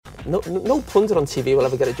no punter on TV will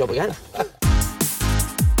ever get a job again.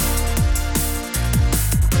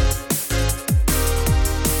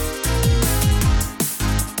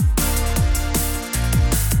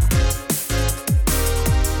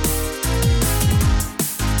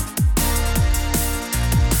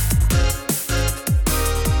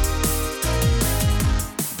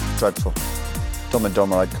 Dreadful. Dumb and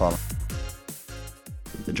dumber, I'd call it.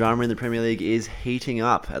 The drama in the Premier League is heating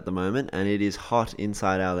up at the moment, and it is hot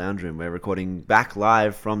inside our lounge room. We're recording back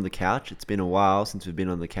live from the couch. It's been a while since we've been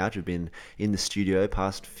on the couch. We've been in the studio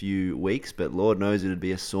past few weeks, but Lord knows it would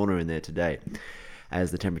be a sauna in there today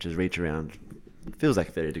as the temperatures reach around, feels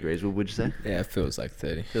like 30 degrees, would you say? Yeah, it feels like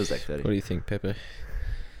 30. Feels like 30. What do you think, Pepe?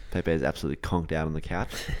 Pepe is absolutely conked out on the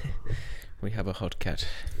couch. We have a hot cat.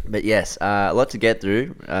 But yes, a lot to get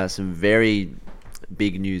through. Some very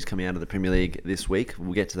big news coming out of the Premier League this week.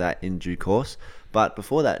 We'll get to that in due course. But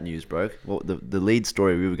before that news broke, the lead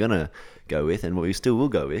story we were going to go with, and what we still will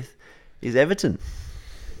go with, is Everton.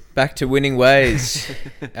 Back to winning ways.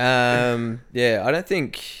 I don't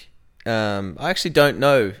think... I actually don't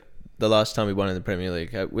know the last time we won in the Premier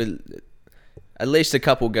League. At least a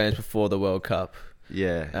couple games before the World Cup.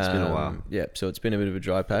 Yeah, it's been a while. Yeah, so it's been a bit of a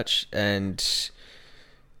dry patch. And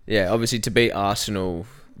yeah, obviously to beat Arsenal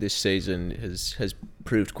this season has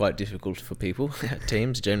proved quite difficult for people,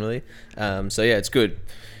 teams generally. So yeah, it's good.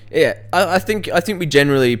 Yeah, I think we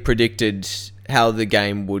generally predicted how the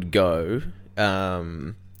game would go.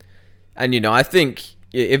 And, I think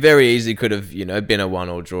it very easily could have, been a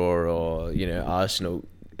 1-1 draw or, Arsenal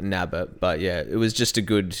nab it. But yeah, it was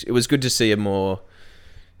good to see a more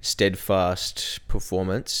steadfast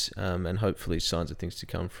performance, and hopefully signs of things to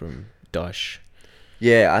come from Dyche.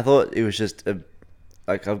 Yeah, I thought it was just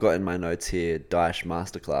I've got in my notes here Dyche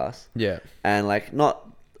masterclass. Yeah, and I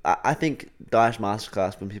think Dyche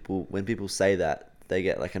masterclass, when people say that, they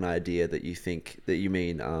get like an idea that you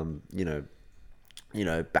mean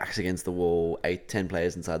backs against the wall, 8-10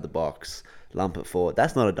 players inside the box, lump it forward.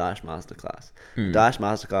 That's not a Dyche masterclass. Dyche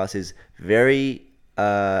masterclass is very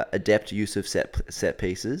adept use of set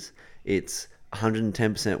pieces. It's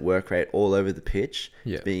 110% work rate all over the pitch.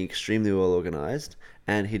 Yeah. It's being extremely well organised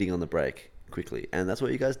and hitting on the break quickly. And that's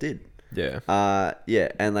what you guys did. Yeah.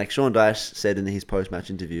 And like Sean Dyche said in his post-match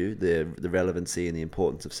interview, the relevancy and the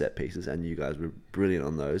importance of set pieces, and you guys were brilliant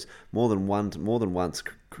on those. More than once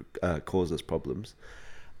caused us problems.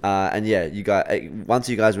 And yeah, once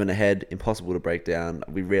you guys went ahead, impossible to break down.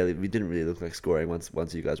 We didn't really look like scoring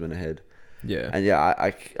once you guys went ahead. Yeah, and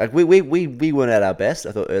yeah, we weren't at our best.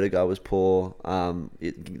 I thought Odegaard was poor.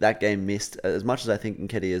 That game missed, as much as I think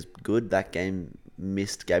Nketiah is good. That game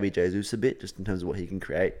missed Gabby Jesus a bit, just in terms of what he can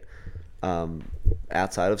create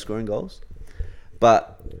outside of scoring goals.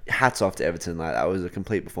 But hats off to Everton. Like, that was a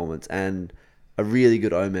complete performance and a really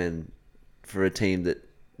good omen for a team that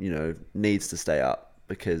needs to stay up,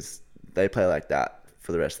 because they play like that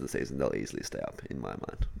for the rest of the season. They'll easily stay up, in my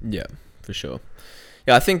mind. Yeah, for sure.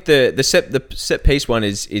 Yeah, I think the set piece one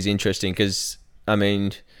is interesting because,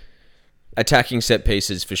 attacking set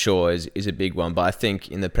pieces for sure is a big one. But I think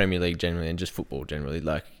in the Premier League generally, and just football generally,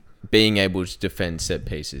 like, being able to defend set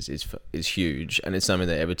pieces is huge, and it's something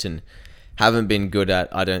that Everton haven't been good at,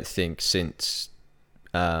 I don't think, since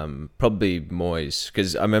probably Moyes.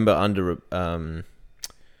 Because I remember under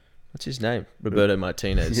what's his name? Roberto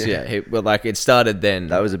Martinez. Yeah. It started then.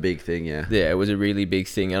 That was a big thing, yeah. Yeah, it was a really big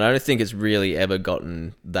thing. And I don't think it's really ever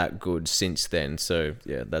gotten that good since then. So,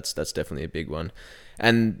 yeah, that's definitely a big one.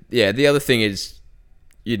 And, yeah, the other thing is,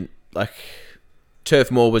 Turf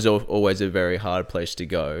Moor was always a very hard place to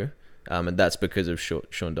go. And that's because of Sean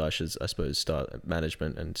Dyche's, I suppose, style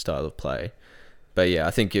management and style of play. But, yeah,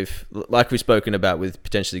 I think if, like we've spoken about with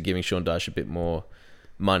potentially giving Sean Dyche a bit more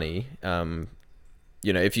money,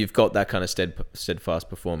 if you've got that kind of steadfast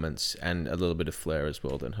performance and a little bit of flair as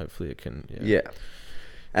well, then hopefully it can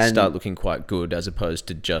and start looking quite good, as opposed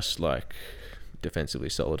to just defensively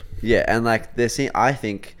solid. Yeah, and I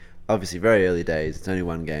think obviously very early days. It's only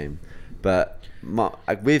one game, but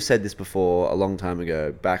we've said this before a long time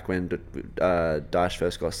ago, back when Dyche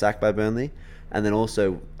first got sacked by Burnley, and then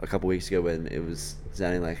also a couple of weeks ago when it was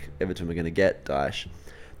sounding like Everton were going to get Dyche,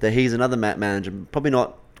 that he's another manager, probably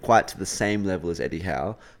not quite to the same level as Eddie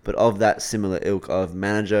Howe, but of that similar ilk of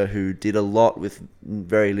manager who did a lot with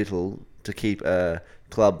very little to keep a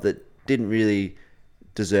club that didn't really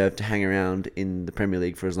deserve to hang around in the Premier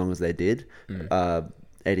League for as long as they did.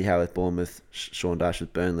 Eddie Howe with Bournemouth, Sean Dyche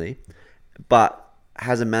with Burnley, but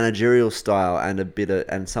has a managerial style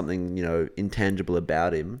and something intangible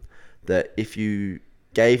about him, that if you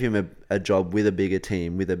gave him a job with a bigger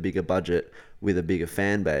team, with a bigger budget, with a bigger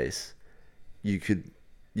fan base, you could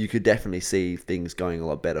you could definitely see things going a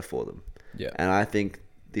lot better for them. Yeah. And I think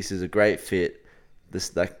this is a great fit.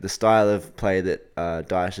 This like the style of play that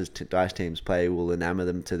Dyche teams play will enamor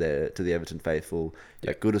them to the Everton faithful.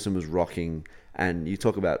 Yeah. Like Goodison was rocking, and you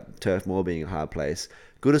talk about Turf Moor being a hard place.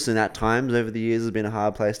 Goodison at times over the years has been a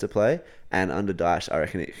hard place to play, and under Dyche, I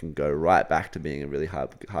reckon it can go right back to being a really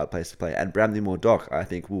hard place to play. And Bramley-Moore Dock, I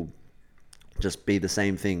think, will just be the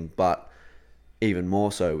same thing, but even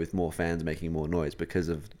more so with more fans making more noise because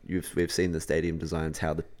of we've seen the stadium designs,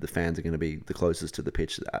 how the fans are going to be the closest to the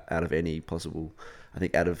pitch out of any possible. I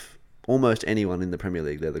think out of almost anyone in the Premier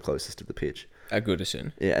League, they're the closest to the pitch. At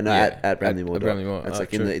Goodison. Yeah, no, at Bramley-Moore. Bramley-Moore. It's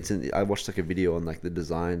like I watched like a video on like the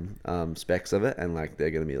design specs of it, and like they're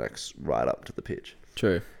going to be like right up to the pitch.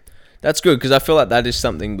 True. That's good because I feel like that is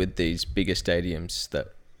something with these bigger stadiums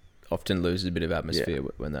that often loses a bit of atmosphere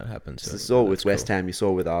when that happens. So you saw with West Ham, you saw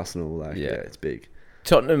with Arsenal, it's big.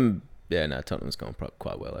 Tottenham's gone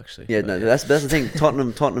quite well actually. Yeah, that's the thing.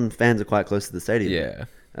 Tottenham fans are quite close to the stadium. Yeah.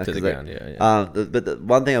 To the ground, yeah. But the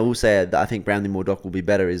one thing I will say that I think Bramley-Moore Dock will be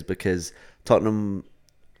better is because Tottenham,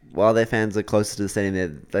 while their fans are closer to the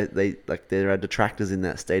stadium, there are detractors in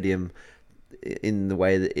that stadium in the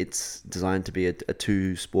way that it's designed to be a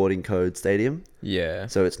two sporting code stadium. Yeah.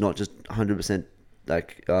 So it's not just 100%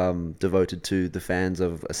 devoted to the fans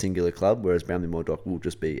of a singular club, whereas Bramley-Moore Dock will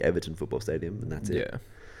just be Everton Football Stadium, and that's it.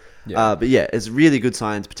 Yeah. But yeah, it's really good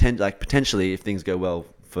signs. Potentially, if things go well,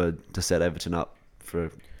 to set Everton up for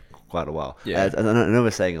quite a while. Yeah. I know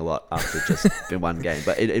we're saying a lot after just been one game,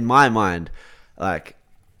 but in my mind, like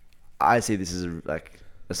I see this as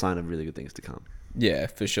a sign of really good things to come. Yeah,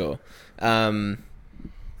 for sure.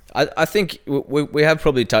 I think we have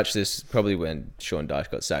probably touched this probably when Sean Dyche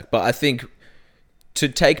got sacked, but I think to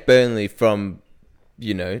take Burnley from,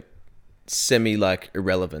 semi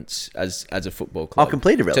irrelevance as a football club.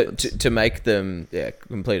 Complete irrelevance. To make them,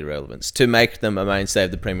 complete irrelevance. To make them a mainstay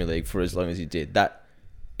of the Premier League for as long as he did, that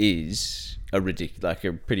is a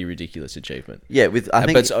pretty ridiculous achievement. Yeah, I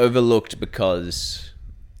think but it's overlooked because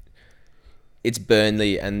it's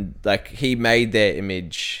Burnley, and he made their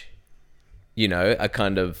image, a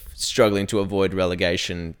kind of struggling to avoid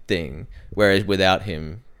relegation thing, whereas without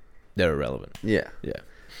him, they're irrelevant. Yeah. Yeah.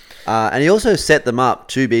 And he also set them up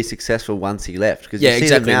to be successful once he left. Cause you see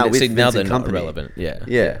exactly. them now with now they're Vincent not Kompany. relevant. Yeah.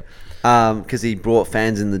 Yeah. Because he brought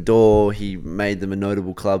fans in the door. He made them a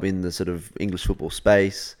notable club in the sort of English football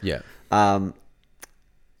space. Yeah. And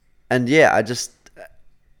yeah, I just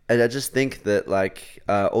think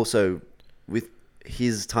that also with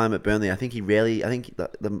his time at Burnley, I think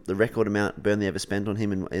the record amount Burnley ever spent on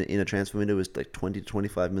him in a transfer window was like 20 to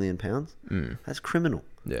 25 million pounds. That's criminal.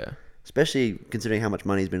 Yeah. Especially considering how much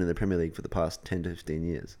money he's been in the Premier League for the past 10 to 15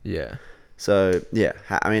 years. Yeah. So, yeah,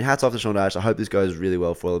 hats off to Sean Dyche. I hope this goes really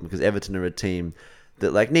well for them because Everton are a team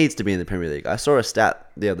that needs to be in the Premier League. I saw a stat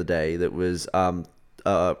the other day that was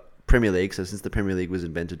Premier League. So since the Premier League was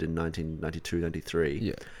invented in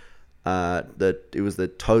 1992-93, that it was the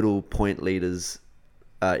total point leaders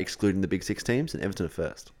excluding the Big Six teams, and Everton are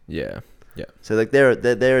first. Yeah. Yeah. So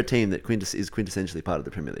they're a team that is quintessentially part of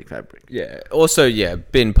the Premier League fabric. Yeah. Also,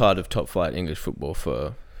 been part of top flight English football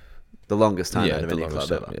for the longest time out of any club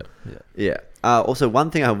ever. Yeah. Also,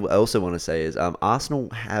 one thing I also want to say is Arsenal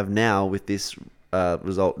have now, with this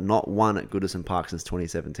result, not won at Goodison Park since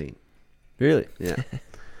 2017. Really? Yeah.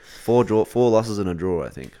 4 losses and a draw, I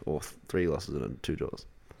think, or 3 losses and 2 draws.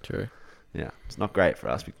 True. Yeah, it's not great for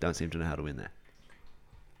us. We don't seem to know how to win there.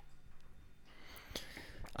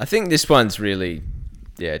 I think this one's really,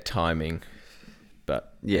 timing.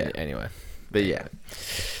 But anyway. But yeah,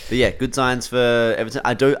 good signs for Everton.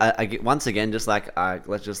 I get once again, just like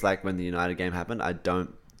when the United game happened, I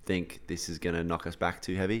don't think this is going to knock us back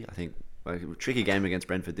too heavy. I think a tricky game against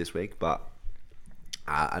Brentford this week, but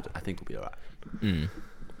I think we'll be all right.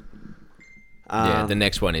 The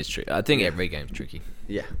next one is tricky. I think every game's tricky.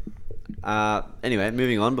 Yeah. Anyway,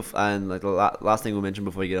 moving on, and the last thing we'll mention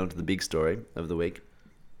before we get on to the big story of the week.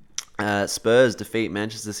 Spurs defeat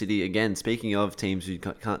Manchester City again. Speaking of teams who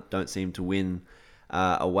don't seem to win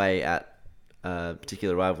away at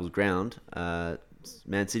particular rivals' ground,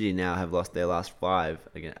 Man City now have lost their last 5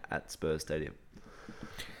 again at Spurs Stadium.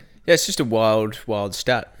 Yeah, it's just a wild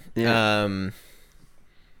stat. Yeah.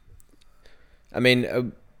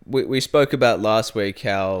 We spoke about last week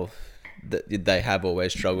how they have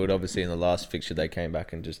always struggled. Obviously, in the last fixture, they came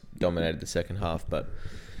back and just dominated the second half, but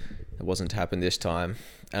it wasn't to happen this time.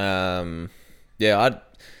 In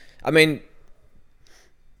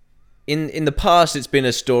the past, it's been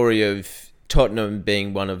a story of Tottenham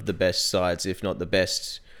being one of the best sides, if not the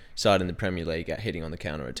best side in the Premier League at hitting on the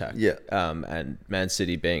counter-attack. Yeah. And Man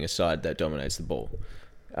City being a side that dominates the ball.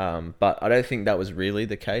 But I don't think that was really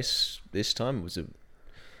the case this time.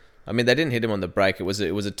 I mean, they didn't hit him on the break. It was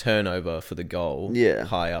a turnover for the goal. Yeah.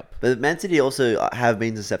 High up. But Man City also have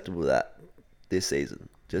been susceptible to that this season.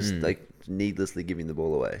 Just like needlessly giving the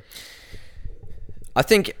ball away. I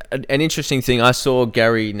think an interesting thing, I saw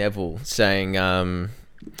Gary Neville saying,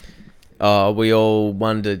 we all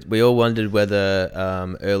wondered whether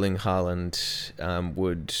Erling Haaland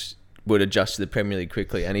would adjust to the Premier League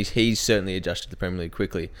quickly, and he's certainly adjusted to the Premier League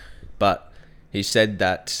quickly, but he said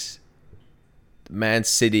that Man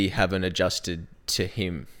City haven't adjusted to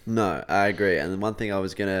him. No, I agree. And the one thing I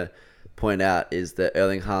was going to point out is that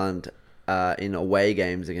Erling Haaland in away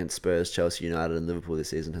games against Spurs, Chelsea, United and Liverpool this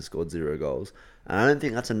season has scored 0 goals. And I don't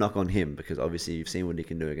think that's a knock on him, because obviously you've seen what he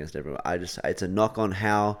can do against everyone. It's a knock on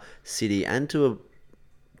how City and to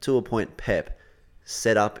a point Pep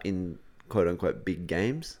set up in quote unquote big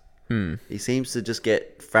games. He seems to just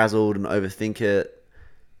get frazzled and overthink it,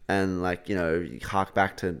 and hark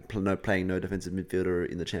back to playing no defensive midfielder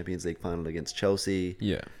in the Champions League final against Chelsea.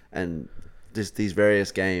 Yeah, and just these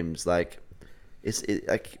various games, it's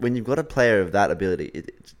when you've got a player of that ability,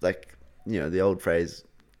 it's like the old phrase,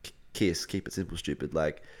 KISS, keep it simple, stupid.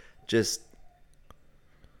 Just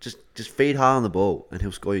feed hard on the ball and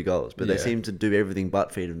he'll score you goals. But they seem to do everything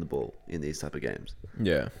but feed him the ball in these type of games.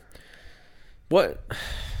 Yeah. What?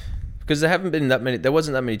 Because there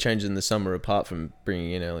wasn't that many changes in the summer apart from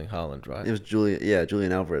bringing in Erling Haaland, right? It was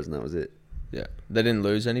Julian Alvarez, and that was it. Yeah. They didn't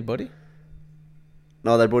lose anybody?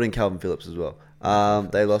 No, they brought in Calvin Phillips as well.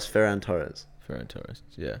 They lost Ferran Torres.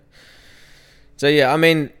 Yeah. So yeah, I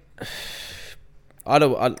mean,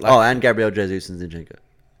 and Gabriel Jesus and Zinchenko.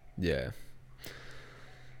 Yeah.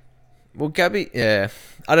 Well, Gabby, yeah,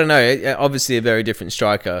 I don't know. Obviously, a very different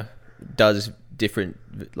striker does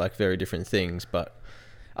very different things, but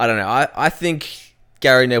I don't know. I think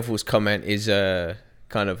Gary Neville's comment is a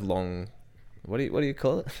kind of long. What do you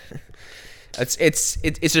call it?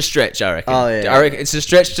 It's a stretch, I reckon. Oh yeah. I reckon it's a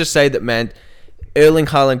stretch to say that, man, Erling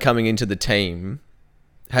Haaland coming into the team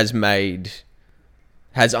has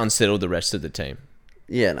unsettled the rest of the team.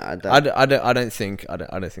 Yeah, no, I don't think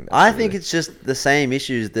that's I think it's just the same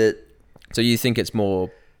issues that. So you think it's more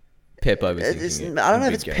Pep overthinking it? I don't know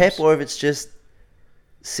if it's Pep or if it's just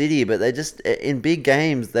City, but they just in big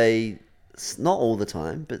games not all the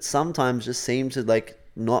time, but sometimes just seem to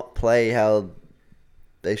not play how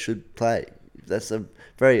they should play. It's an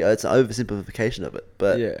oversimplification of it,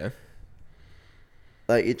 but yeah,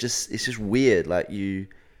 it's just weird. You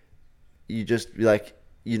just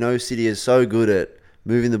City is so good at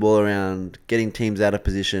moving the ball around, getting teams out of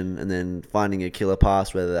position, and then finding a killer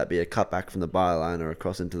pass, whether that be a cutback from the byline or a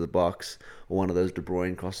cross into the box, or one of those De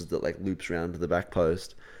Bruyne crosses that loops around to the back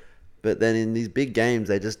post. But then in these big games,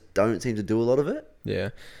 they just don't seem to do a lot of it. Yeah.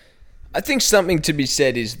 I think something to be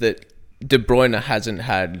said is that De Bruyne hasn't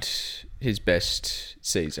had his best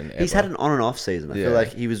season ever. He's had an on and off season. I feel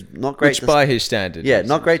like he was not great. Which by his standard. Yeah,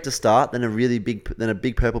 not great to start, then a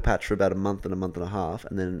big purple patch for about a month and a half,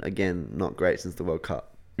 and then again not great since the World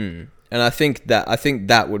Cup. And I think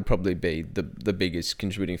that would probably be the biggest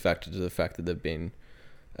contributing factor to the fact that they've been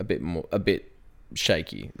a bit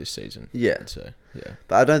shaky this season. Yeah. So yeah.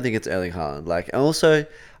 But I don't think it's Erling Haaland. And also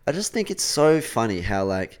I just think it's so funny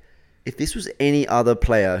how if this was any other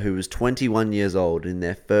player who was 21 years old in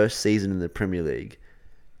their first season in the Premier League,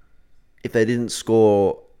 if they hadn't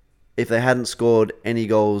scored any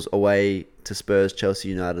goals away to Spurs, Chelsea,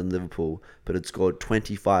 United and Liverpool, but had scored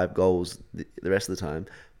 25 goals the rest of the time,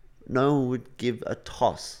 no one would give a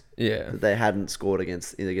toss that they hadn't scored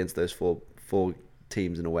against those four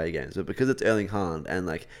teams in away games. But because it's Erling Haaland and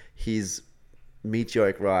his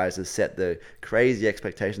meteoric rise has set the crazy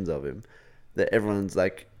expectations of him, that everyone's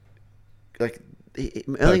Erling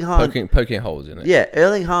Haaland poking holes in it. Yeah,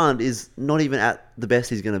 Erling Haaland is not even at the best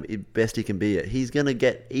he can be at. He's gonna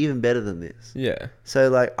get even better than this. Yeah.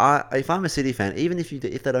 So if I'm a City fan, even if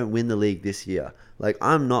they don't win the league this year,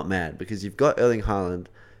 I'm not mad, because you've got Erling Haaland,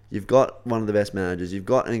 you've got one of the best managers, you've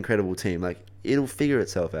got an incredible team. It'll figure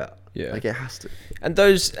itself out. Yeah. It has to.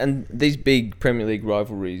 And these big Premier League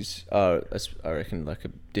rivalries are, I reckon, a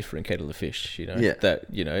different kettle of fish, Yeah. that,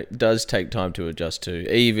 it does take time to adjust to,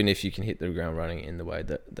 even if you can hit the ground running in the way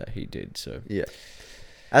that he did. So yeah.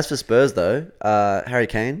 As for Spurs though, Harry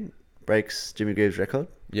Kane breaks Jimmy Greaves' record.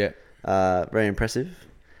 Yeah. Very impressive.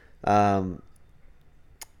 I'm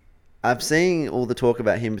seeing all the talk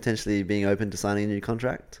about him potentially being open to signing a new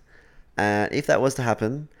contract. And if that was to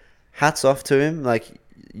happen, hats off to him.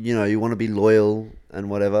 You want to be loyal and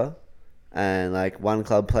whatever. And one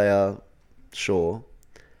club player, sure.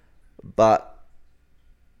 But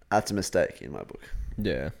that's a mistake in my book.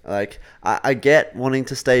 Yeah. Like, I get wanting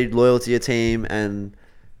to stay loyal to your team and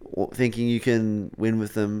thinking you can win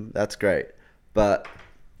with them. That's great. But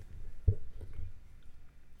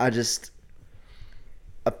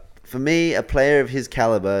for me, a player of his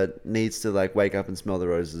caliber needs to like wake up and smell the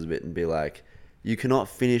roses a bit and be like, you cannot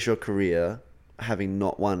finish your career having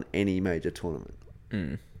not won any major tournament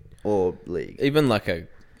or league. Even like a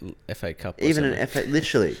FA Cup. Or Even something. an FA,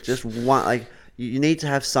 literally, just one. Like you need to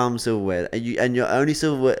have some silverware, and your only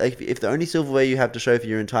silverware. Like if the only silverware you have to show for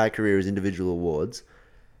your entire career is individual awards,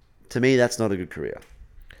 to me that's not a good career.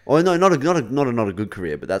 Or no, not a good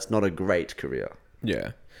career, but that's not a great career.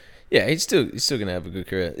 Yeah. Yeah, he's still gonna have a good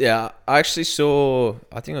career. Yeah, I actually saw.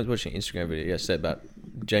 I think I was watching an Instagram video yesterday about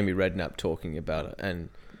Jamie Redknapp talking about it, and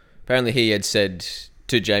apparently he had said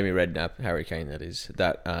to Jamie Redknapp, Harry Kane, that is,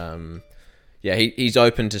 that he's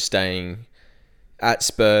open to staying at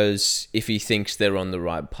Spurs if he thinks they're on the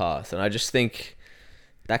right path, and I just think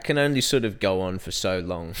that can only sort of go on for so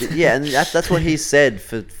long. Yeah, and that's what he said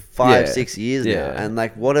for 5-6 years now, and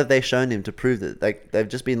like, what have they shown him to prove that? Like, they've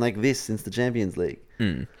just been like this since the Champions League.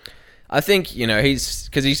 I think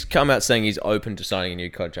he's come out saying he's open to signing a new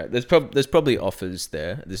contract. There's probably offers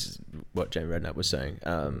there. This is what Jamie Redknapp was saying.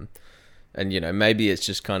 And maybe it's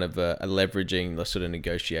just kind of a leveraging the sort of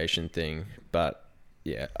negotiation thing. But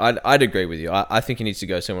yeah, I'd agree with you. I think he needs to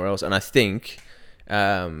go somewhere else, and I think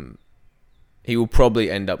he will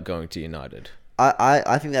probably end up going to United.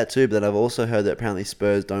 I think that too, but I've also heard that apparently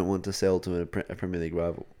Spurs don't want to sell to a Premier League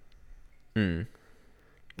rival. But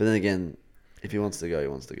then again, if he wants to go, he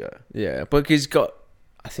wants to go. Yeah, but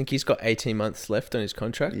I think he's got 18 months left on his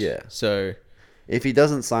contract. Yeah. So if he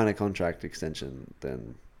doesn't sign a contract extension,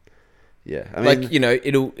 then yeah. I mean,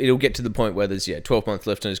 it'll get to the point where there's 12 months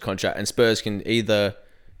left on his contract, and Spurs can either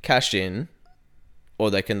cash in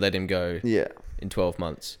or they can let him go. Yeah. In 12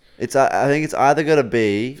 months. I think it's either got to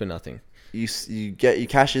be for nothing. You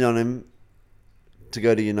cash in on him to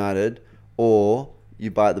go to United, or you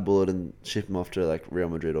bite the bullet and ship him off to like Real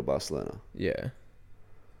Madrid or Barcelona. Yeah.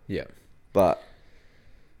 Yeah. But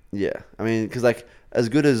yeah, I mean, because like as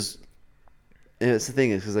good as it's the thing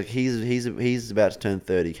is, because like he's about to turn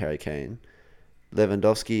 30, Harry Kane.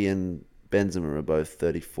 Lewandowski and Benzema are both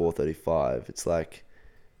 34, 35. It's like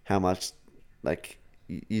how much like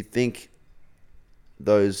you think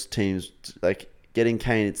those teams like getting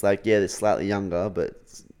Kane. It's like they're slightly younger, but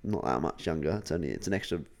it's not that much younger. It's an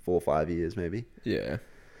extra 4 or 5 years maybe. Yeah.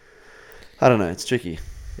 I don't know. It's tricky.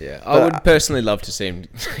 Yeah, I would personally love to see him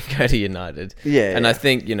go to United. Yeah, and I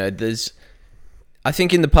think I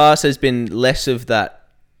think in the past there's been less of that,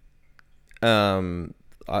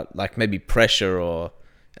 like maybe pressure or,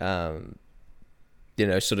 sort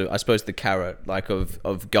of I suppose the carrot like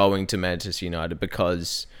of going to Manchester United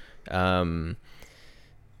because they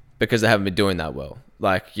haven't been doing that well.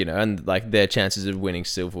 Like, and like their chances of winning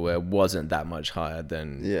silverware wasn't that much higher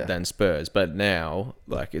than Spurs. But now,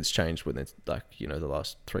 like, it's changed within like, the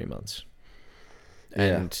last 3 months.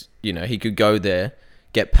 And, he could go there,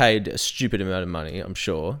 get paid a stupid amount of money, I'm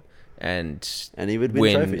sure, and he would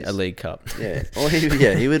win trophies. a League Cup. Yeah. Or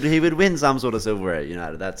he would win some sort of silverware at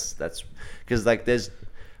United. That's because like there's,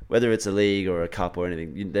 whether it's a league or a cup or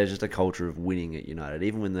anything, there's just a culture of winning at United.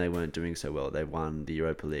 Even when they weren't doing so well, they won the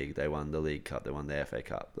Europa League, they won the League Cup, they won the FA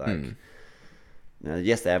Cup. Like,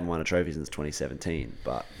 yes, they haven't won a trophy since 2017,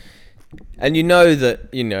 but and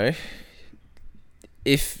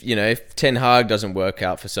if Ten Hag doesn't work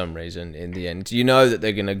out for some reason in the end, that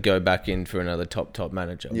they're going to go back in for another top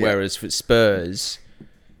manager. Yeah. Whereas for Spurs,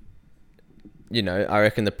 I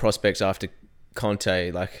reckon the prospects after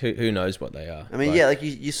Conte, like who knows what they are. I mean, like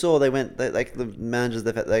you saw the managers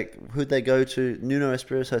they've had, like who'd they go to? Nuno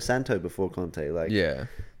Espirito Santo before Conte. Like,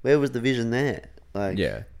 where was the vision there? Like,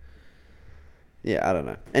 I don't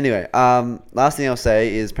know. Anyway, last thing I'll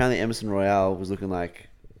say is apparently Emerson Royale was looking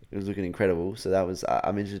incredible. So that was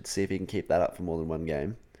I'm interested to see if he can keep that up for more than one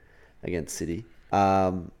game against City.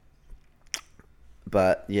 But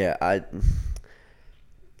yeah,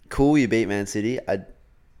 cool. You beat Man City.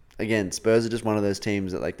 Again, Spurs are just one of those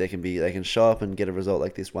teams that like they can show up and get a result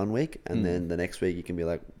like this one week, and then the next week you can be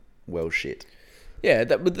like, well, shit. Yeah,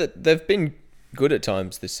 they've been good at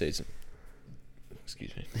times this season.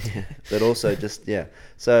 Excuse me. Yeah, but also just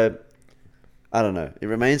So I don't know. It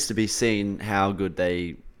remains to be seen how good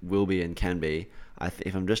they will be and can be.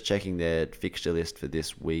 If I'm just checking their fixture list for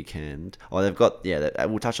this weekend, they've got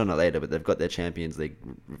we'll touch on it later, but they've got their Champions League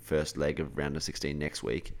first leg of round of 16 next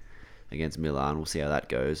week against Milan. We'll see how that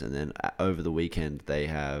goes. And then over the weekend, they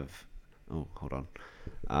have... Oh, hold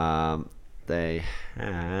on. They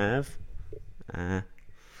have...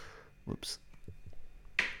 whoops.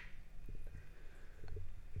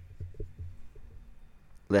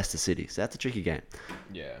 Leicester City. So that's a tricky game.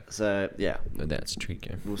 Yeah. So, yeah. No, that's a tricky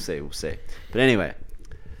game. We'll see. But anyway,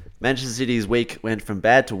 Manchester City's week went from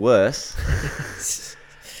bad to worse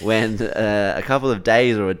when a couple of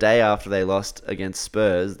days or a day after they lost against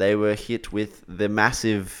Spurs, they were hit with the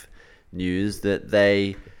massive news that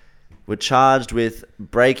they were charged with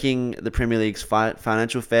breaking the Premier League's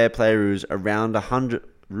financial fair play rules around 100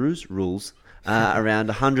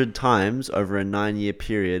 times over a 9-year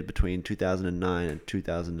period between 2009 and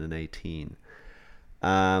 2018.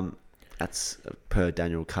 That's per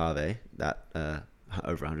Daniel Carvey, that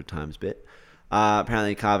over 100 times bit.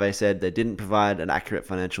 Apparently, Carvey said they didn't provide an accurate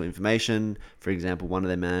financial information. For example, one of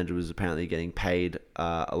their managers was apparently getting paid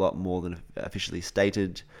a lot more than officially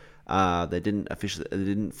stated. They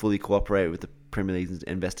didn't fully cooperate with the Premier League's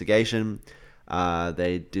investigation.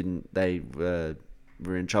 They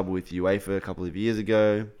were in trouble with UEFA a couple of years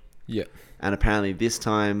ago. Yeah. And apparently this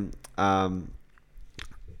time, I'm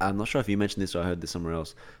not sure if you mentioned this or I heard this somewhere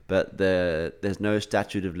else, but there's no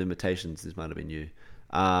statute of limitations. This might have been you.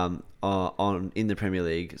 In the Premier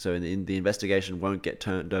League, so in the investigation won't get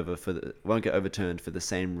overturned for the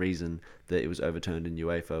same reason that it was overturned in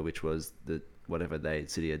UEFA, which was that whatever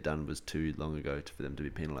City had done was too long ago for them to be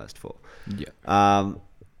penalised for. Yeah.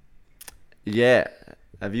 Yeah.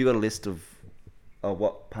 Have you got a list of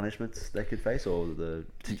what punishments they could face or the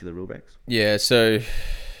particular rule breaks? Yeah. So.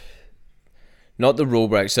 Not the rule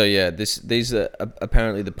break. So yeah, these are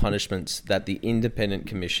apparently the punishments that the independent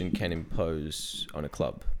commission can impose on a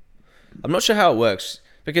club. I'm not sure how it works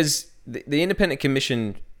because the independent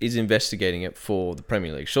commission is investigating it for the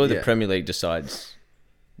Premier League. Surely the Premier League decides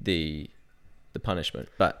the punishment.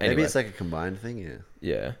 But anyway, maybe it's like a combined thing. Yeah.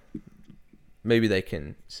 Yeah. Maybe they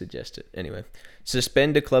can suggest it. Anyway,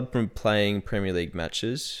 suspend a club from playing Premier League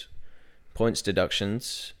matches, points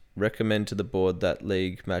deductions. Recommend to the board that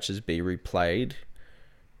league matches be replayed.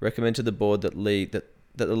 Recommend to the board that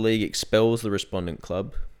the league expels the respondent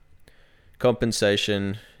club.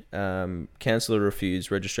 Compensation. Cancel or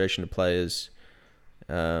refuse registration of players.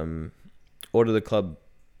 Order the club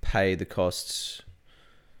pay the costs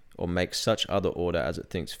or make such other order as it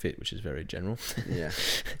thinks fit, which is very general. Yeah.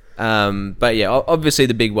 But yeah, obviously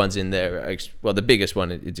the big ones in there. Well, the biggest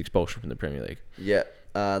one is expulsion from the Premier League. Yeah.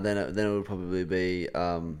 Then it would probably be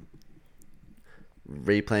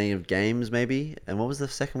replaying of games, maybe. And what was the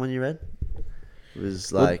second one you read? It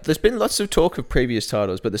was like... Well, there's been lots of talk of previous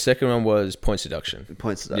titles, but the second one was points deduction.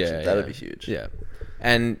 Points deduction. Yeah, that would be huge. Yeah.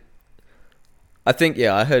 And I think,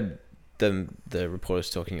 I heard the reporters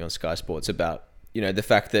talking on Sky Sports about, the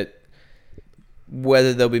fact that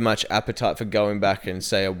whether there'll be much appetite for going back and,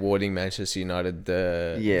 say, awarding Manchester United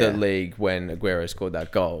the league when Aguero scored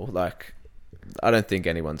that goal. Like... I don't think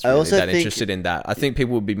anyone's really that interested in that. I think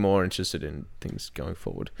people would be more interested in things going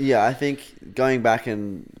forward. Yeah, I think going back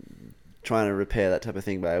and trying to repair that type of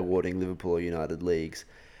thing by awarding Liverpool or United leagues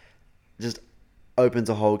just opens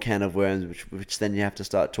a whole can of worms, which then you have to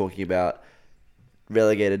start talking about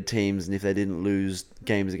relegated teams, and if they didn't lose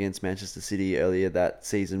games against Manchester City earlier that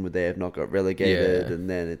season, would they have not got relegated? Yeah. And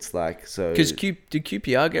then it's like... so. Because did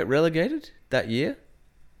QPR get relegated that year?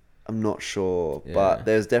 I'm not sure, but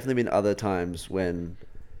there's definitely been other times when,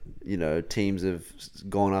 teams have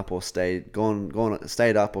gone up or stayed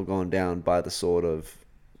up or gone down by the sword of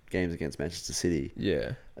games against Manchester City.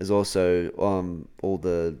 Yeah. There's also all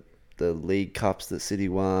the League Cups that City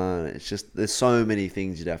won. It's just there's so many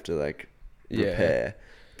things you'd have to repair.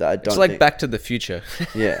 That I don't. It's like Back to the Future.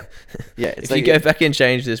 Yeah. It's if you go back and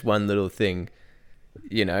change this one little thing.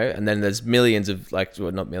 And then there's millions of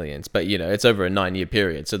not millions, but it's over a 9-year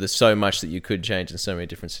period. So there's so much that you could change and so many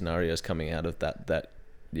different scenarios coming out of that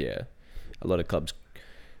a lot of clubs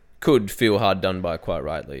could feel hard done by quite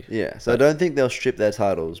rightly. Yeah. So I don't think they'll strip their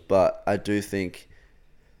titles, but I do think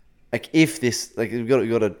if this, you've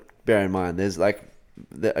got to bear in mind, there's a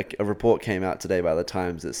report came out today by the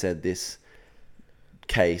Times that said this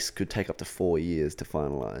case could take up to 4 years to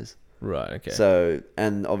finalize. Right. Okay. So,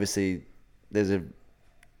 and obviously there's a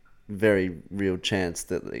very real chance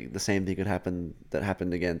that the same thing could happen that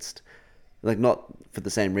happened against, not for the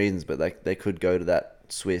same reasons, but they could go to that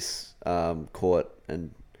Swiss court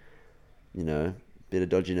and bit of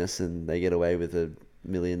dodginess and they get away with a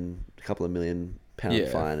couple of million pound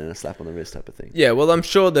fine and a slap on the wrist type of thing. Yeah, well, I'm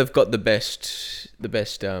sure they've got the best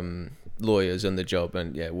lawyers on the job,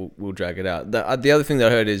 and we'll drag it out. The other thing that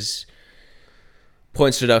I heard is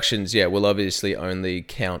points deductions, will obviously only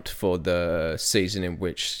count for the season in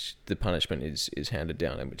which the punishment is handed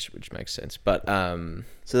down, and which makes sense. But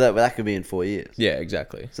so that could be in 4 years. Yeah,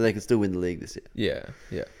 exactly. So they can still win the league this year.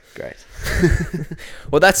 Yeah. Great.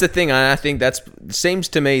 Well, that's the thing. I think that seems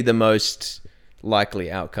to me the most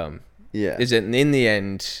likely outcome. Yeah. Is it in the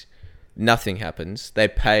end, nothing happens. They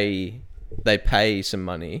pay some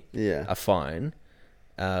money, Yeah. a fine.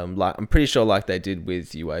 Like I'm pretty sure, like they did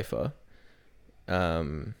with UEFA.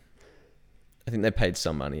 I think they paid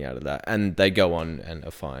some money out of that, and they go on and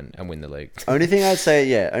are fine and win the league. Only thing I'd say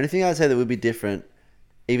that would be different,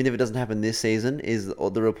 even if it doesn't happen this season, is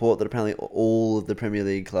the report that apparently all of the Premier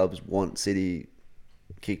League clubs want City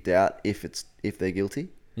kicked out if they're guilty.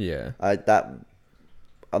 Yeah.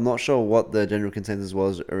 I'm not sure what the general consensus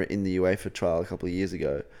was in the UEFA trial a couple of years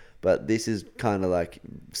ago, but this is kind of like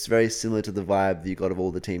it's very similar to the vibe that you got of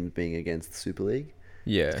all the teams being against the Super League.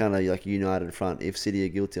 Yeah. It's kind of like united front. If City are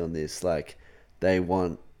guilty on this, like they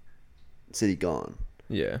want City gone.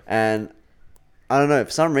 Yeah. And I don't know,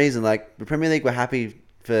 for some reason, like the Premier League were happy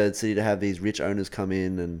for City to have these rich owners come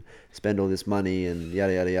in and spend all this money and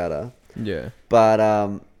yada yada yada. Yeah.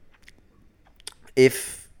 But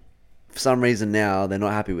if for some reason now they're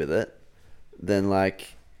not happy with it, then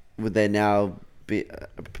like would they now be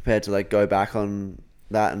prepared to like go back on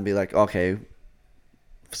that and be like, okay,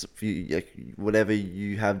 whatever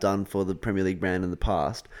you have done for the Premier League brand in the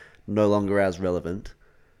past, no longer as relevant,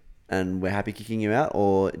 and we're happy kicking you out?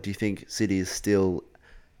 Or do you think City is still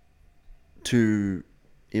too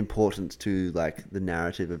important to like the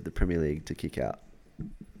narrative of the Premier League to kick out?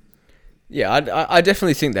 Yeah, I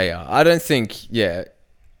definitely think they are. I don't think,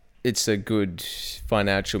 it's a good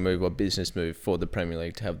financial move or business move for the Premier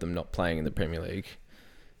League to have them not playing in the Premier League.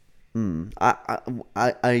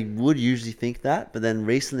 I would usually think that, but then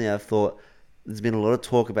recently I've thought there's been a lot of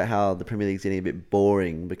talk about how the Premier League's getting a bit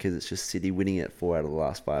boring because it's just City winning it 4 out of the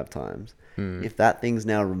last 5 times. If that thing's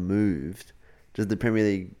now removed, does the Premier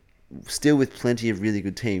League, still with plenty of really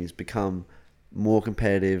good teams, become more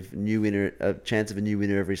competitive, new winner, a chance of a new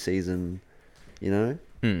winner every season, you know?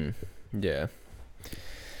 Yeah.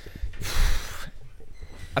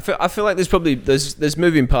 I feel like there's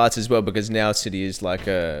moving parts as well, because now City is like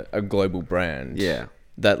a global brand. Yeah.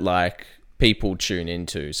 That like people tune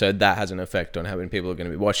into. So that has an effect on how many people are going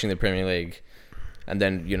to be watching the Premier League. And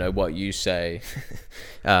then, what you say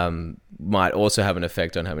might also have an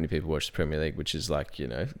effect on how many people watch the Premier League, which is like,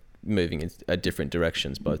 moving in different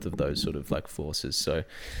directions, both of those sort of like forces. So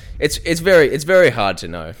it's very hard to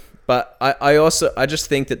know. But I just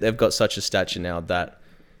think that they've got such a stature now that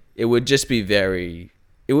it would just be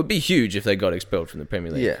it would be huge if they got expelled from the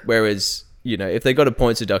Premier League. Yeah. Whereas, if they got a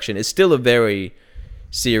points deduction, it's still a very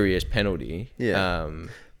serious penalty. Yeah.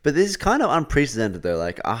 But this is kind of unprecedented though.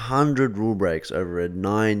 Like 100 rule breaks over a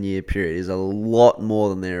 9-year period is a lot more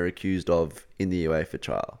than they're accused of in the UEFA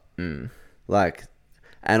trial. Like,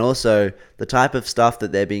 and also the type of stuff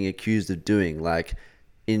that they're being accused of doing, like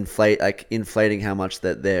inflating how much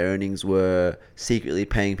that their earnings were, secretly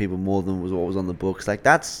paying people more than what was on the books. Like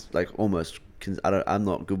that's like almost. I'm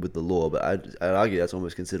not good with the law, but I'd argue that's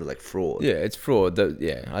almost considered like fraud. Yeah, it's fraud.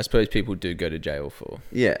 I suppose people do go to jail for.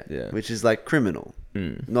 Yeah, which is like criminal,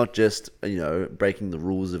 not just breaking the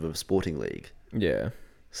rules of a sporting league. Yeah.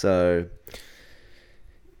 So.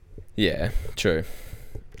 Yeah, true.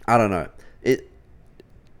 I don't know. The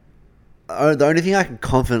only thing I can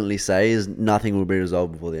confidently say is nothing will be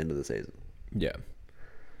resolved before the end of the season. Yeah.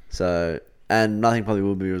 So, and nothing probably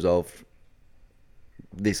will be resolved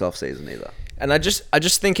this off season either. And I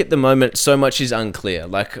just think at the moment so much is unclear.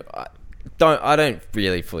 Like I don't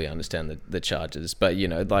really fully understand the charges, but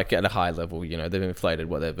like at a high level, they've inflated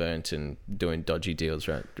what they've earned and doing dodgy deals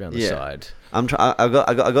around the side. I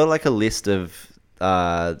got like a list of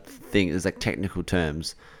things, like technical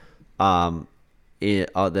terms, that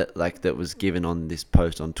was given on this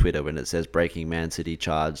post on Twitter when it says breaking Man City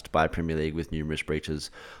charged by Premier League with numerous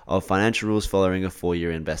breaches of financial rules following a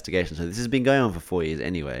 4-year investigation. So this has been going on for 4 years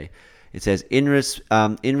anyway. It says in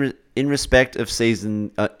respect of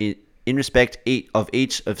season in respect of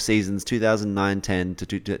each of seasons 2009-10 to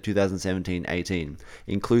 2017-18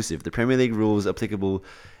 inclusive, the Premier League rules applicable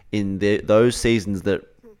in those seasons that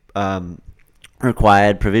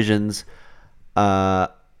required provisions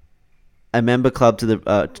a member club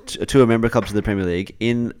to a member club to the Premier League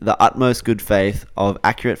in the utmost good faith of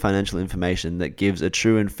accurate financial information that gives a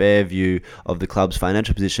true and fair view of the club's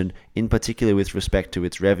financial position, in particular with respect to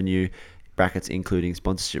its revenue (brackets including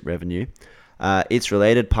sponsorship revenue), its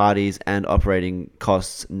related parties and operating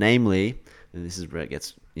costs, namely, and this is where it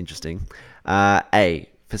gets interesting, A,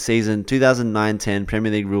 for season 2009-10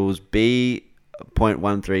 Premier League rules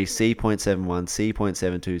B.13, C.71,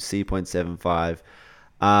 C.72, C.75,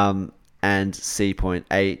 and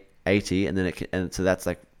C.80, and then and so that's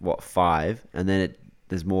like what, 5, and then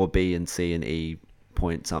there's more B and C and E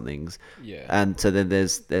point somethings. Yeah. And so then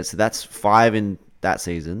there's so that's 5 in that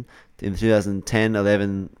season. In the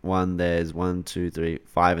 2010-11 one, there's 1, 2, 3,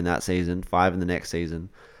 5 in that season, 5 in the next season.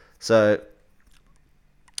 So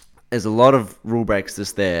there's a lot of rule breaks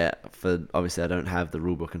just there. For obviously, I don't have the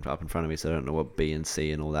rule book up in front of me, so I don't know what B and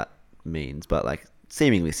C and all that means. But like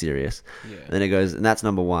seemingly serious. Yeah. And then it goes, and that's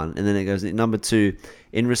number 1. And then it goes number 2.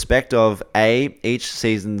 In respect of A, each of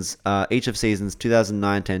seasons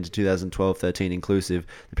 2009-10 to 2012-13 inclusive,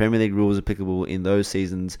 the Premier League rules applicable in those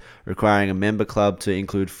seasons requiring a member club to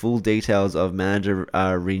include full details of manager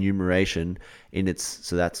remuneration in its.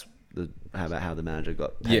 So that's how about how the manager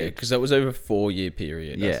got paid. Yeah, because that was over a 4-year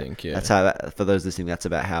period. I think. Yeah, that's how. For those listening, that's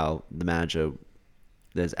about how the manager.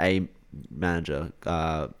 There's a manager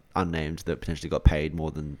unnamed that potentially got paid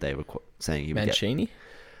more than they were saying he would get. Mancini?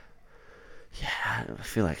 Yeah, I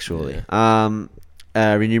feel like surely. Yeah.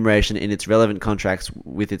 Remuneration in its relevant contracts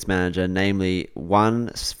with its manager, namely 1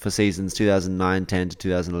 for seasons 2009-10 to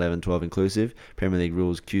 2011-12 inclusive, Premier League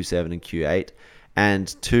rules Q7 and Q8,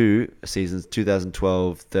 and 2 seasons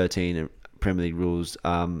 2012-13 Premier League rules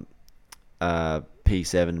P7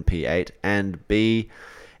 and P8, and B,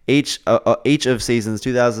 each of seasons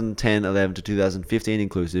 2010-11 to 2015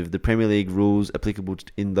 inclusive, the Premier League rules applicable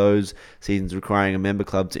in those seasons requiring a member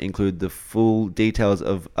club to include the full details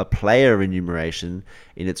of a player remuneration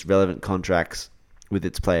in its relevant contracts with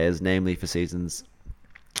its players, namely for seasons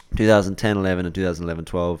 2010-11 and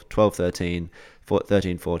 2011-12, 12-13,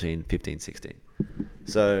 13-14, 15-16.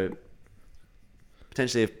 So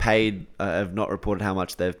potentially have not reported how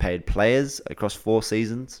much they've paid players across 4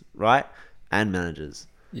 seasons, right? And managers.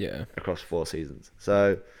 Yeah, across 4 seasons.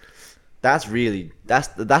 So that's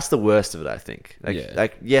the worst of it, I think.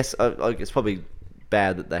 Yes, it's probably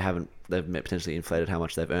bad that they've potentially inflated how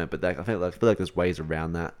much they've earned, but I feel like there's ways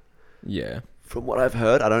around that. Yeah. From what I've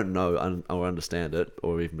heard, I don't know or understand it,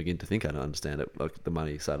 or even begin to think I don't understand it, like the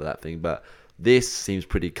money side of that thing. But this seems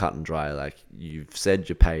pretty cut and dry. Like you've said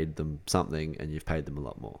you paid them something, and you've paid them a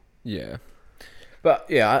lot more. Yeah. But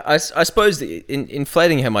yeah, I suppose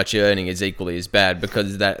inflating how much you're earning is equally as bad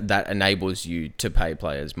because that enables you to pay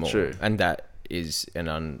players more. True. And that is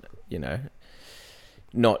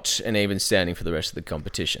not an even standing for the rest of the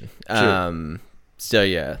competition. True. So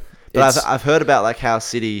yeah. But I've heard about like how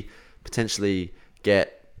City potentially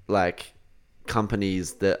get like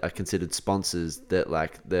companies that are considered sponsors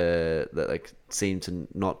that seem to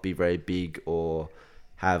not be very big or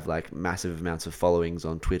have like massive amounts of followings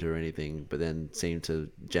on Twitter or anything, but then seem to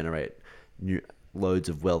generate loads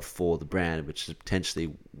of wealth for the brand, which is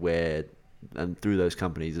potentially where, and through those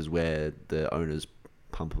companies is where the owners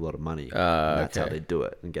pump a lot of money. And that's how they do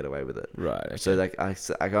it and get away with it. Right. Okay. So like I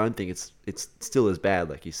don't think it's still as bad,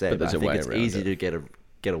 like you said, but I think it's easy to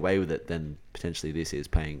get away with it than potentially this is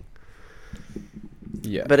paying.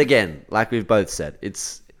 Yeah. But again, like we've both said,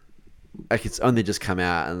 it's only just come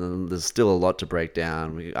out, and there's still a lot to break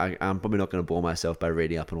down. I'm probably not going to bore myself by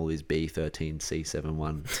reading up on all these B13,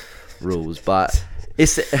 C71 rules, but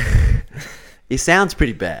it sounds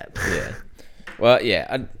pretty bad. Yeah. Well,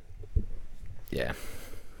 yeah. Yeah.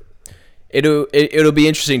 It'll be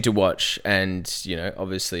interesting to watch, and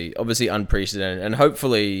obviously unprecedented, and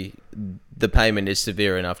hopefully the payment is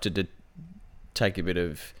severe enough to take a bit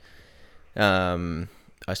of,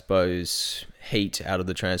 I suppose, heat out of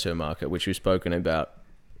the transfer market, which we've spoken about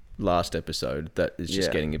last episode. That is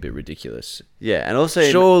just getting a bit ridiculous. Yeah, and also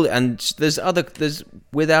there's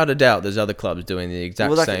without a doubt there's other clubs doing the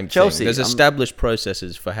exact same Chelsea, thing. There's established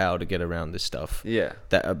processes for how to get around this stuff. Yeah,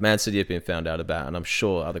 that Man City have been found out about, and I'm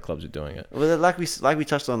sure other clubs are doing it. Well, like we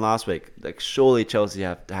touched on last week, like surely Chelsea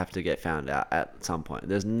have to get found out at some point.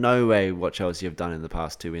 There's no way what Chelsea have done in the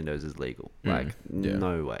past 2 windows is legal.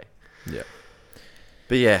 No way. Yeah.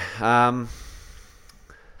 But yeah,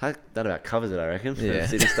 that about covers it, I reckon, for the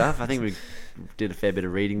City stuff. I think we did a fair bit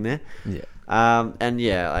of reading there. Yeah. And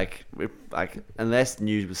yeah, like unless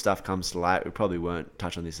news stuff comes to light, we probably won't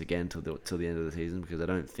touch on this again till the end of the season, because I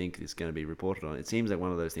don't think it's going to be reported on. It seems like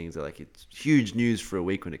one of those things that like it's huge news for a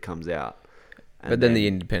week when it comes out. But then the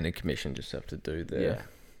independent commission just have to do the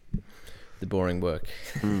boring work.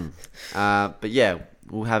 But yeah,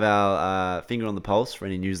 we'll have our finger on the pulse for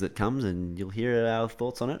any news that comes, and you'll hear our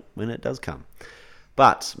thoughts on it when it does come.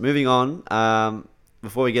 But moving on,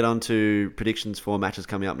 before we get on to predictions for matches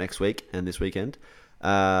coming up next week and this weekend,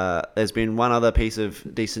 there's been one other piece of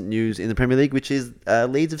decent news in the Premier League, which is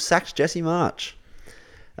Leeds have sacked Jesse March.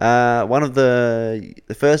 One of the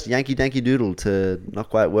first Yankee Danky Doodle to not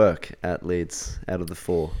quite work at Leeds out of the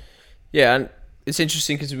 4. Yeah, and it's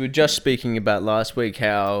interesting because we were just speaking about last week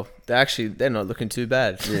how they're not looking too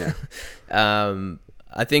bad. Yeah.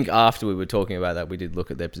 I think after we were talking about that, we did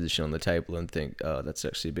look at their position on the table and think, oh, that's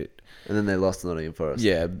actually a bit... And then they lost to Nottingham Forest.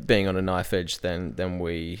 Yeah, being on a knife edge than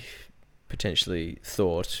we potentially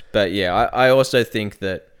thought. But yeah, I also think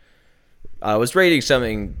that I was reading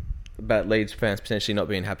something about Leeds fans potentially not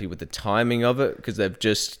being happy with the timing of it because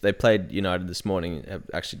they played United this morning,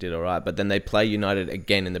 actually did all right, but then they play United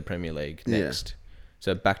again in the Premier League next.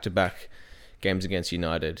 So back-to-back games against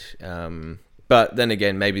United. But then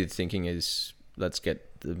again, maybe the thinking is let's get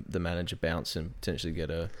the manager bounce and potentially get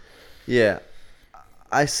a... Yeah.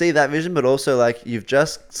 I see that vision, but also like you've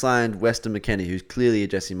just signed Weston McKennie, who's clearly a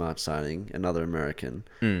Jesse March signing, another American.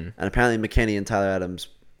 And apparently McKennie and Tyler Adams,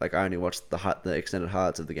 like I only watched the extended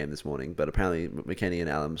highlights of the game this morning, but apparently McKennie and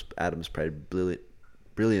Adams played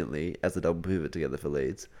brilliantly as the double pivot together for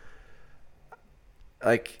Leeds.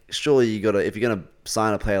 Like surely you got to, if you're going to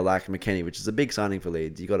sign a player like McKennie, which is a big signing for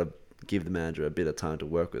Leeds, you got to give the manager a bit of time to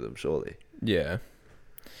work with him, surely. Yeah.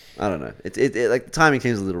 I don't know. It like the timing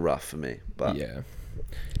seems a little rough for me, but yeah.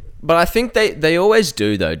 But I think they always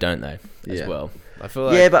do though, don't they? As well. I feel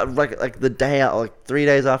like but like the day out, like 3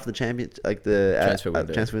 days after the transfer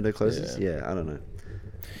window closes. Yeah, I don't know.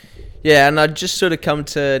 Yeah, and I just sort of come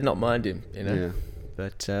to not mind him, you know. Yeah.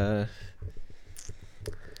 But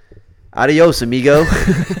adios, amigo.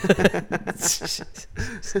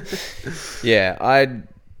 yeah,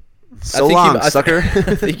 So long, sucker.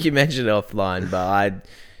 I think you mentioned it offline, but I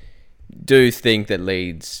do think that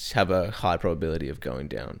Leeds have a high probability of going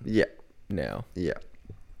down. Yeah. Now. Yeah.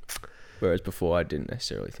 Whereas before, I didn't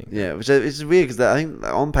necessarily think that. Yeah, which is weird because I think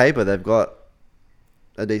on paper they've got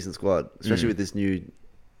a decent squad, especially with this new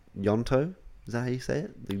Yonto. Is that how you say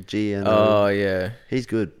it? The GNO. Oh yeah, he's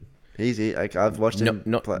good. Like I've watched him.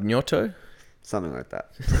 Not Nyoto. Something like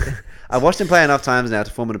that. I've watched him play enough times now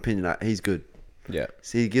to form an opinion. He's good. Yeah.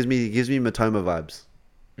 See, he gives me Matoma vibes.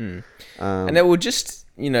 And it will just,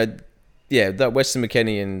 that Weston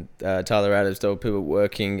McKennie and Tyler Adams, they were people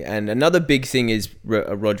working. And another big thing is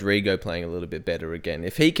Rodrigo playing a little bit better again.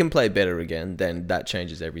 If he can play better again, then that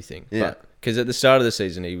changes everything. Yeah. Because at the start of the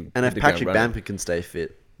season, and if Patrick Bamford can stay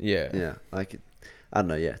fit. Yeah. Yeah. Like, I don't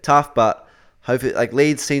know. Yeah. Tough, but hopefully, like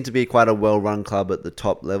Leeds seem to be quite a well-run club at the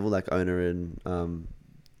top level, like owner and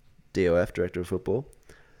DOF, director of football.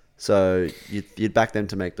 So you'd back them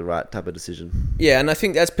to make the right type of decision. Yeah, and I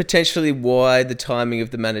think that's potentially why the timing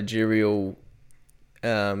of the managerial,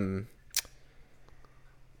 if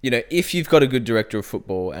you've got a good director of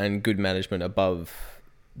football and good management above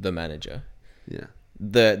the manager,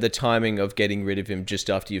 the timing of getting rid of him just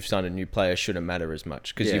after you've signed a new player shouldn't matter as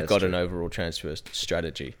much because you've got an overall transfer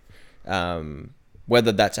strategy.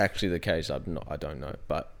 Whether that's actually the case, I don't know,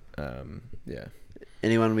 but yeah.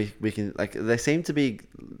 Anyone we can, like,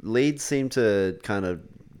 Leeds seem to kind of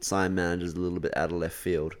sign managers a little bit out of left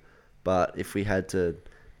field, but if we had to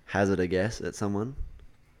hazard a guess at someone,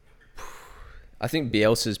 I think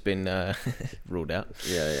Bielsa's been ruled out.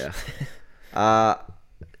 Yeah.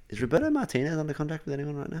 Is Roberto Martinez under contract with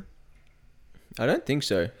anyone right now? I don't think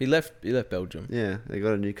so. He left Belgium. Yeah, they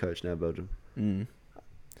got a new coach now, Belgium.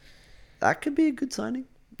 That could be a good signing.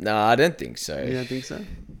 No, I don't think so. You don't think so?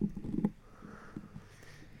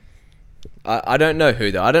 I don't know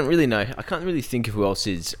who though. I don't really know. I can't really think of who else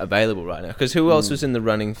is available right now. Because who else was in the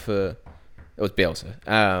running for? It was Bielsa.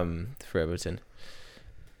 For Everton.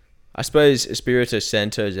 I suppose Espirito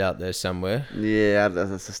Santo's out there somewhere. Yeah,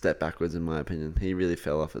 that's a step backwards in my opinion. He really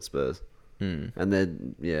fell off at Spurs. And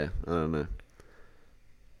then I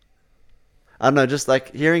don't know. Just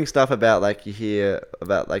like hearing stuff about like you hear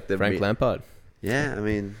about like the Frank Lampard. Yeah, I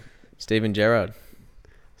mean Steven Gerrard.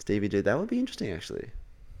 Stevie G. That would be interesting actually.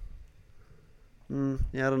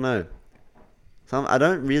 Yeah, I don't know. I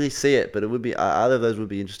don't really see it, but it would be either of those would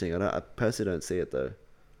be interesting. I personally don't see it though.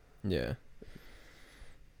 Yeah,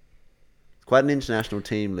 it's quite an international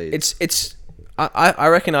team, Leeds. I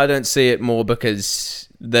reckon I don't see it more because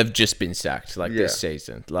they've just been sacked this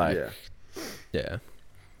season. Yeah.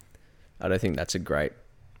 I don't think that's a great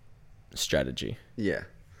strategy. Yeah.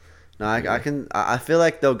 No, I feel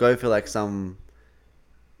like they'll go for like some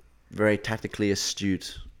very tactically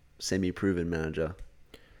astute, semi-proven manager.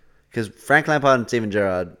 Because Frank Lampard and Steven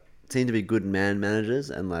Gerrard seem to be good man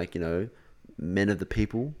managers and men of the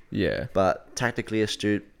people. Yeah. But tactically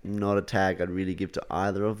astute, not a tag I'd really give to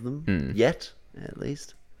either of them yet, at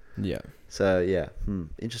least. Yeah. So yeah,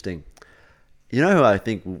 interesting. You know who I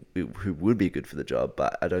think who would be good for the job,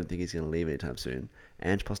 but I don't think he's going to leave anytime soon?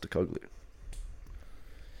 Ange Postecoglou.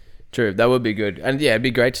 True, that would be good. And yeah, it'd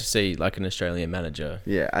be great to see like an Australian manager.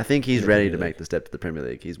 Yeah, I think he's ready to make the step to the Premier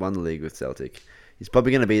League. He's won the league with Celtic. He's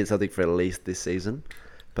probably going to be at Celtic for at least this season,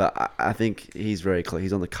 but I think he's very close.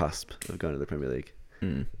 He's on the cusp of going to the Premier League.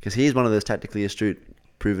 because he's one of those tactically astute,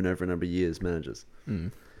 proven over a number of years managers.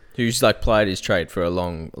 Who's like plied his trade for a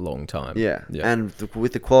long time. Yeah. And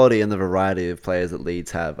with the quality and the variety of players that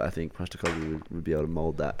Leeds have, I think Postecoglou would be able to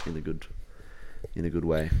mould that in a good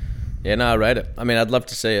way. Yeah, no, I rate it. I mean, I'd love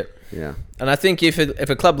to see it. Yeah. And I think if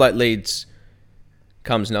a club like Leeds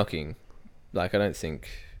comes knocking, like I don't think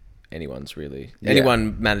anyone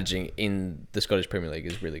managing in the Scottish Premier League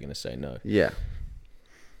is really going to say no. Yeah.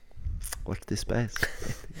 Watch this space.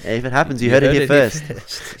 If it happens, you heard it here first.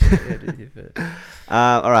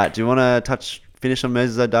 All right. Do you want to finish on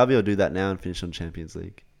Merseyside Derby or do that now and finish on Champions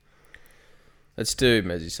League? Let's do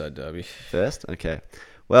Merseyside Derby First? Okay.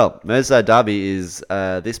 Well, Merseyside Derby is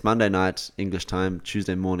this Monday night, English time,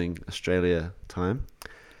 Tuesday morning, Australia time.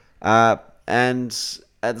 And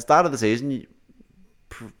at the start of the season, you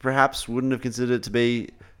perhaps wouldn't have considered it to be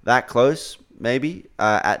that close, maybe,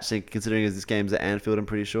 actually considering as this game's at Anfield, I'm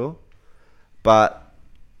pretty sure. But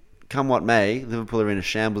come what may, Liverpool are in a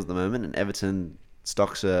shambles at the moment, and Everton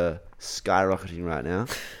stocks are skyrocketing right now.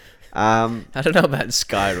 I don't know about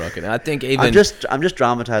skyrocketing. I think even I'm just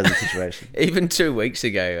dramatizing the situation. Even 2 weeks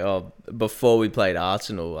ago, or before we played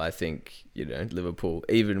Arsenal, I think Liverpool,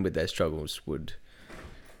 even with their struggles, would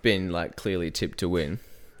been like clearly tipped to win.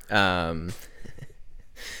 Yeah,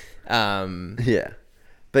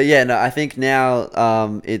 but yeah, no, I think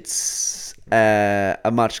now it's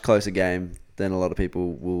a much closer game than a lot of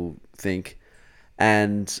people will think,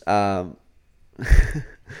 and so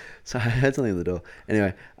I heard something at the door.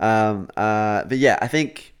 Anyway, but yeah, I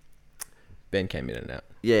think Ben came in and out.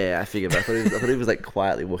 Yeah, I figured. But I thought he was like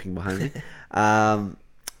quietly walking behind me. I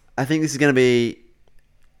think this is going to be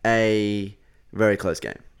a very close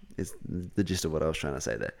game. Is the gist of what I was trying to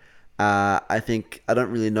say there. I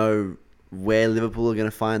don't really know where Liverpool are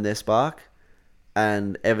going to find their spark,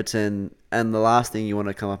 and Everton. And the last thing you want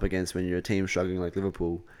to come up against when you're a team struggling like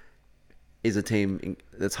Liverpool is a team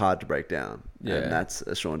that's hard to break down. Yeah. And that's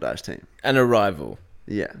a Sean Dyche team. And a rival.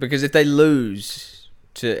 Yeah. Because if they lose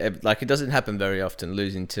to, like, it doesn't happen very often,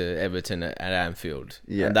 losing to Everton at Anfield.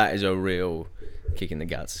 Yeah. And that is a real kick in the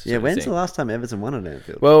guts. Yeah, when's the last time Everton won at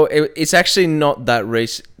Anfield? Well, it's actually not that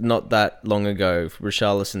long ago.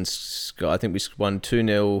 Richarlison I think we won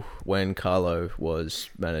 2-0 when Carlo was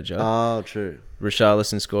manager. Oh, true.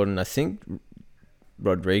 Richarlison scored, and I think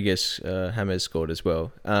Rodriguez, James scored as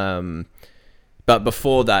well. But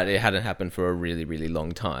before that, it hadn't happened for a really, really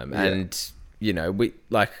long time. Yeah. And, we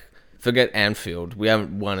forget Anfield. We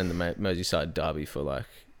haven't won in the Merseyside Derby for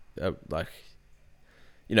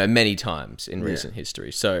many times in recent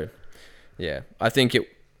history. So, yeah, I think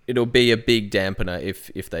it'll be a big dampener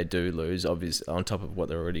if they do lose, obviously, on top of what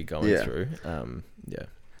they're already going through.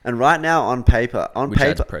 And right now, on paper,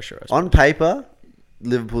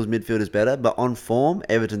 Liverpool's midfield is better, but on form,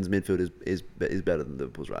 Everton's midfield is better than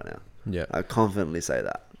Liverpool's right now. Yeah, I confidently say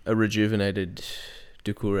that. A rejuvenated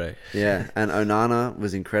Doucouré. Yeah, and Onana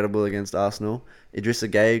was incredible against Arsenal. Idrissa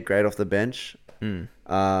Gueye, great off the bench. If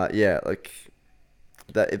that's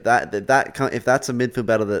a midfield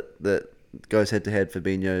battle that goes head to head,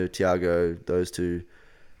 Fabinho, Thiago, those two,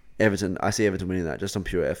 Everton. I see Everton winning that just on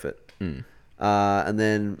pure effort. And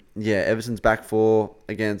then Everton's back four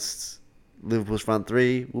against Liverpool's front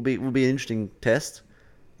three will be an interesting test.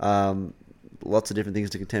 Lots of different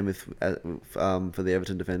things to contend with for the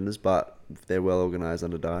Everton defenders, but they're well organised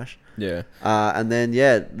under Dyche. Yeah. And then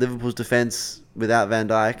Liverpool's defence without Van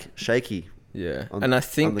Dijk, shaky. Yeah. And I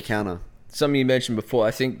think on the counter. Something you mentioned before,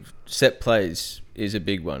 I think set plays is a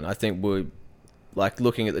big one. I think we're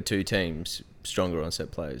looking at the two teams stronger on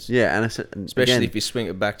set plays. Yeah, and especially again, if you swing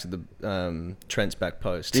it back to the Trent's back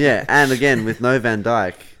post. Yeah, and again with no Van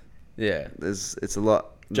Dijk. Yeah, it's a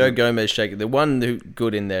lot. Joe Gomez shaking. The one who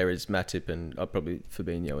good in there is Matip and probably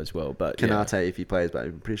Fabinho as well. But Canate if he plays, but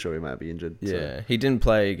I'm pretty sure he might be injured. Yeah, so. He didn't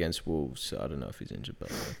play against Wolves, so I don't know if he's injured. But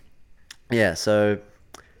yeah. So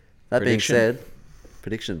that being said,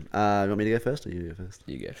 prediction. You want me to go first, or you go first?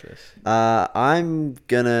 You go first. I'm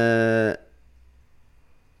gonna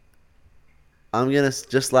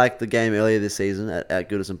just like the game earlier this season at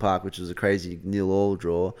Goodison Park, which was a crazy 0-0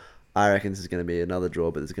 draw. I reckon this is going to be another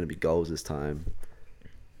draw, but there's going to be goals this time.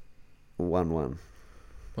 1-1.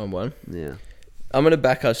 1-1? Yeah. I'm going to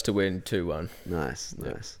back us to win 2-1. Nice.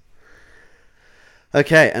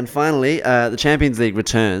 Okay, and finally, the Champions League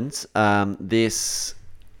returns. We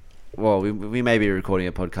may be recording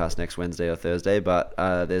a podcast next Wednesday or Thursday, but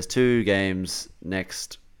there's two games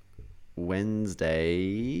next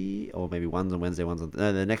Wednesday, or maybe one's on Wednesday,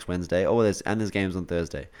 the next Wednesday. There's games on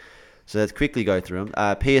Thursday. So let's quickly go through them.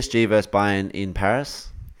 PSG versus Bayern in Paris.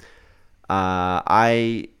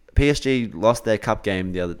 PSG PSG lost their cup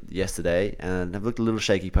game yesterday and have looked a little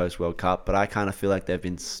shaky post World Cup, but I kind of feel like they've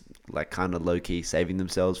been like kind of low key saving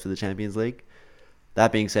themselves for the Champions League.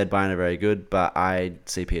 That being said, Bayern are very good, but I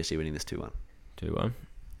see PSG winning this 2-1. 2-1.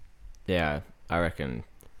 Yeah, I reckon.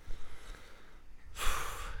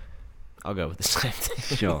 I'll go with the same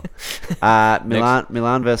thing. Sure.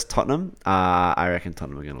 Milan versus Tottenham. I reckon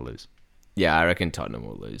Tottenham are going to lose. Yeah, I reckon Tottenham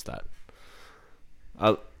will lose that.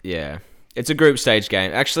 Yeah. It's a group stage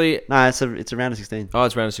game. Actually... No, it's a round of 16. Oh,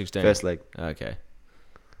 it's round of 16. First leg. Okay.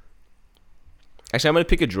 Actually, I'm going to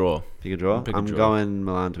pick a draw. Pick a draw? I'm going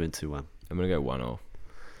Milan to win 2-1. I'm going to go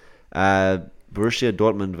 1-0. Borussia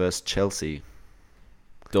Dortmund versus Chelsea.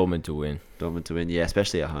 Dortmund to win. Dortmund to win, yeah,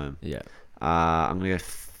 especially at home. Yeah. I'm going to go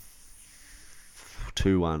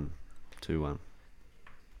 2-1. 2-1.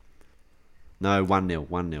 No, 1-0.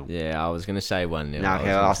 1-0. Yeah, I was going to say 1-0. No,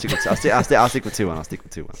 okay, I'll stick with 2-1. I'll stick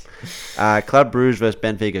with 2-1. Club Brugge versus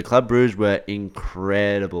Benfica. Club Brugge were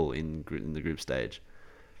incredible in the group stage.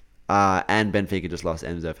 And Benfica just lost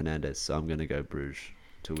Enzo Fernandez, so I'm going to go Bruges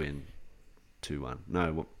to win 2-1.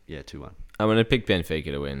 No, yeah, 2-1. I'm going to pick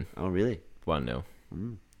Benfica to win. Oh, really? 1-0.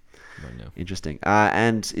 1-0. Interesting. 1-0.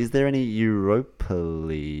 And is there any Europa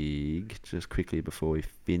League? Just quickly before we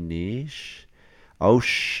finish. Oh,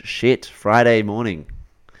 shit. Friday morning.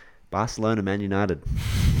 Barcelona, Man United.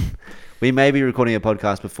 We may be recording a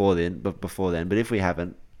podcast before then, but if we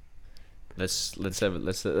haven't, let's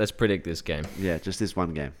predict this game. Yeah, just this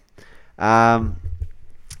one game. I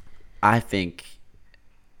think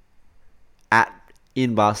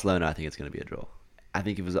in Barcelona, I think it's going to be a draw. I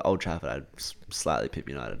think if it was at Old Trafford, I'd slightly pip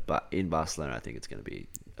United, but in Barcelona, I think it's going to be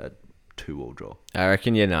a 2-2 draw. I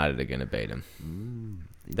reckon United are going to beat them.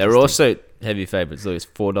 They're also heavy favourites. Look, it's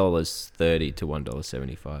 $4.30 to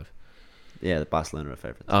 $1.75. Yeah, the Barcelona are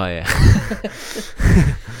favourites. Oh yeah.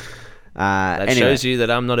 That anyway. shows you that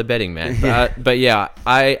I'm not a betting man. But yeah,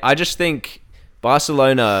 I just think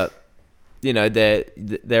Barcelona,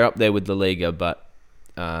 they're up there with the Liga, but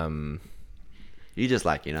you just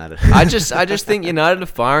like United. I just think United are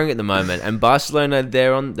firing at the moment, and Barcelona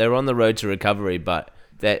they're on the road to recovery, but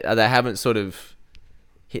they haven't sort of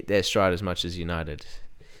hit their stride as much as United.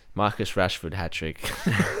 Marcus Rashford hat-trick.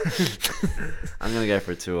 I'm going to go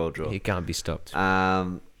for a 2-2 draw. He can't be stopped.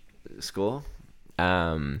 Score?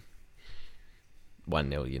 1-0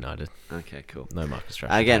 United. Okay, cool. No Marcus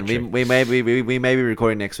Rashford. Again, we may be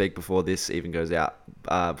recording next week before this even goes out,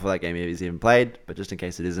 before that game is even played, but just in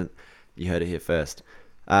case it isn't, you heard it here first.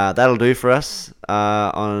 That'll do for us.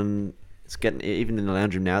 It's getting, even in the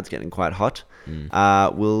lounge room now, it's getting quite hot.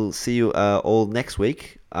 We'll see you all next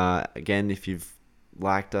week. Again, if you've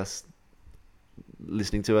liked us,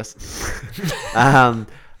 listening to us,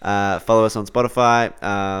 follow us on Spotify,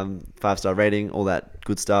 5-star rating, all that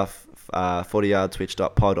good stuff. 40yard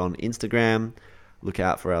twitch.pod on Instagram. Look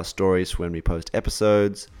out for our stories when we post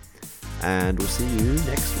episodes, and we'll see you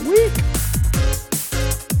next week.